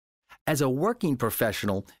As a working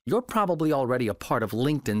professional, you're probably already a part of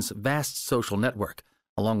LinkedIn's vast social network,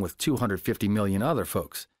 along with 250 million other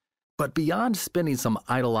folks. But beyond spending some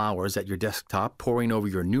idle hours at your desktop poring over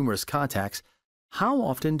your numerous contacts, how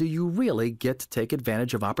often do you really get to take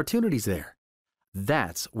advantage of opportunities there?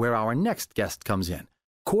 That's where our next guest comes in.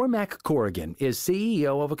 Cormac Corrigan is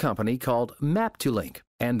CEO of a company called mapp2link,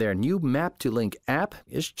 and their new mapp2link app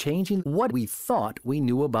is changing what we thought we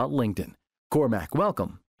knew about LinkedIn. Cormac,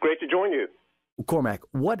 welcome. Great to join you. Cormac,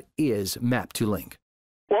 what is mapp2link?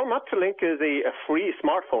 Well, mapp2link is a free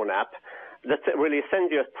smartphone app that really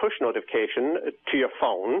sends you a push notification to your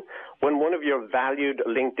phone when one of your valued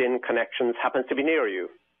LinkedIn connections happens to be near you.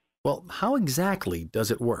 Well, how exactly does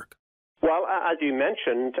it work? Well, as you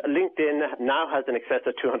mentioned, LinkedIn now has in excess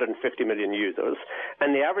of 250 million users,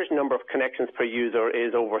 and the average number of connections per user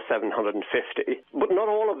is over 750. But not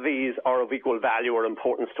all of these are of equal value or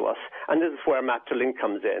importance to us, and this is where mapp2link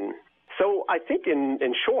comes in. So I think in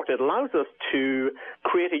short, it allows us to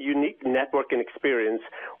create a unique networking experience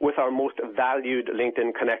with our most valued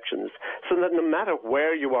LinkedIn connections, so that no matter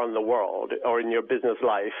where you are in the world or in your business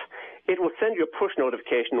life, it will send you a push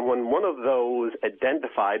notification when one of those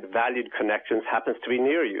identified valued connections happens to be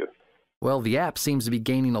near you. Well, the app seems to be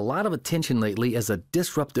gaining a lot of attention lately as a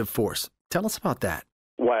disruptive force. Tell us about that.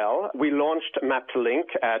 Well, we launched mapp2link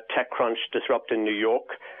at TechCrunch Disrupt in New York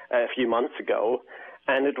a few months ago,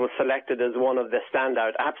 and it was selected as one of the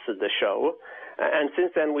standout apps of the show. And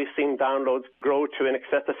since then, we've seen downloads grow to in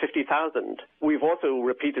excess of 50,000. We've also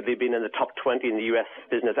repeatedly been in the top 20 in the U.S.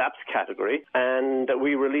 business apps category, and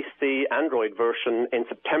we released the Android version in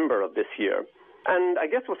September of this year. And I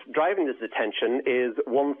guess what's driving this attention is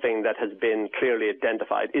one thing that has been clearly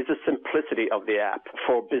identified is the simplicity of the app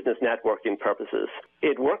for business networking purposes.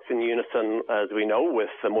 It works in unison, as we know, with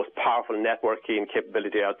the most powerful networking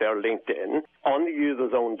capability out there, LinkedIn, on the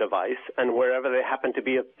user's own device and wherever they happen to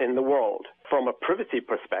be in the world. From a privacy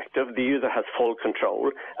perspective, the user has full control,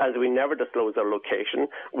 as we never disclose their location.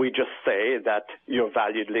 We just say that your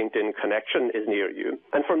valued LinkedIn connection is near you.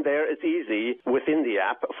 And from there, it's easy within the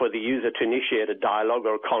app for the user to initiate a dialogue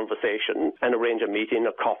or a conversation and arrange a meeting,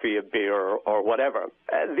 a coffee, a beer, or whatever.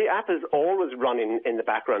 The app is always running in the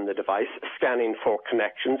background of the device, scanning for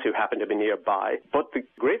connections who happen to be nearby. But the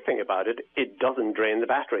great thing about it, it doesn't drain the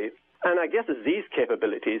battery. And I guess it's these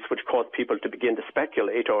capabilities which cause people to begin to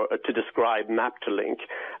speculate or to describe mapp2link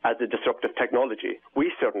as a disruptive technology.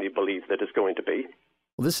 We certainly believe that it's going to be.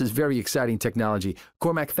 Well, this is very exciting technology.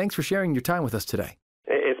 Cormac, thanks for sharing your time with us today.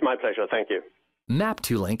 It's my pleasure. Thank you.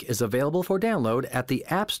 mapp2link is available for download at the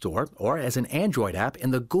App Store or as an Android app in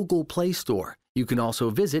the Google Play Store. You can also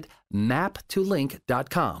visit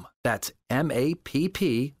mapp2link.com. That's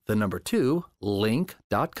MAPP, the number 2,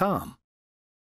 link.com.